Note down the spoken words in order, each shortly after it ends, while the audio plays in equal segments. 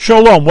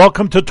Shalom,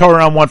 welcome to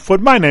Torah on One Foot.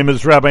 My name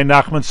is Rabbi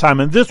Nachman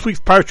Simon. This week's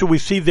parsha we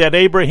see that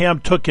Abraham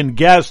took in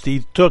guests.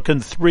 He took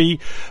in 3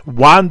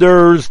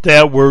 wanderers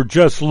that were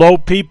just low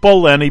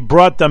people, and he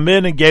brought them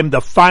in and gave them the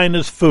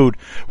finest food.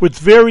 What's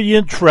very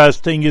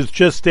interesting is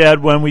just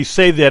that when we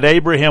say that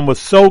Abraham was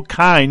so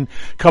kind,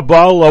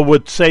 Kabbalah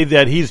would say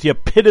that he's the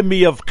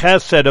epitome of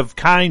chesed, of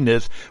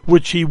kindness,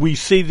 which we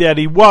see that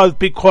he was,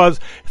 because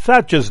it's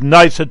not just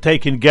nice to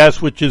take in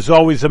guests, which is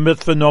always a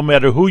mitzvah no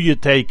matter who you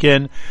take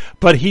in,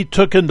 but he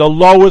took in the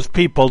lowest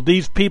people.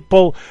 These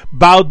people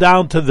bowed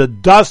down to the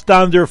dust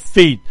on their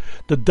feet.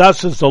 The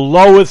dust is the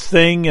lowest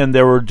thing, and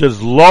they were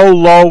just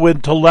low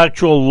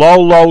intellectual,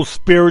 low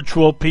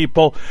spiritual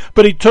people.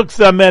 But he took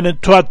them in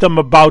and taught them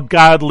about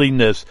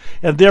godliness.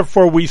 And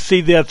therefore we see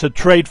that's a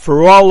trait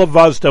for all of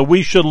us, that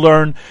we should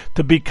learn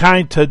to be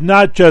kind to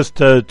not just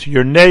to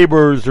your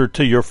neighbors or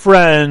to your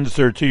friends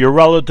or to your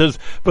relatives,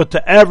 but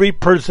to every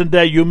person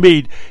that you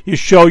meet. You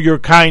show your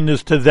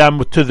kindness to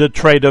them, to the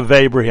trait of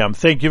Abraham.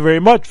 Thank you very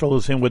much for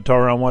listening with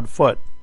Torah on One Foot.